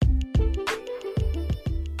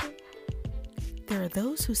There are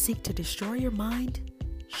those who seek to destroy your mind,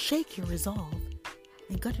 shake your resolve,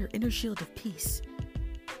 and gut your inner shield of peace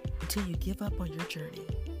until you give up on your journey.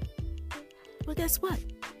 Well, guess what?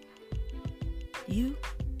 You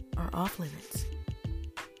are off limits.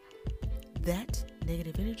 That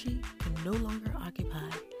negative energy can no longer occupy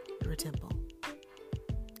your temple.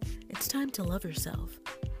 It's time to love yourself,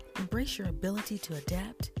 embrace your ability to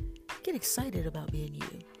adapt, get excited about being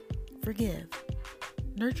you, forgive,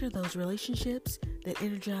 nurture those relationships that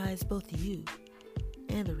energize both you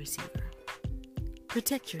and the receiver.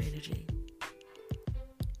 Protect your energy.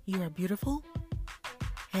 You are beautiful,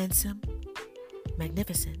 handsome,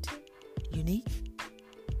 magnificent, unique,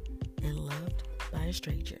 and loved by a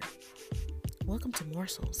stranger. Welcome to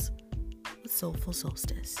Morsels with Soulful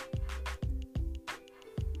Solstice.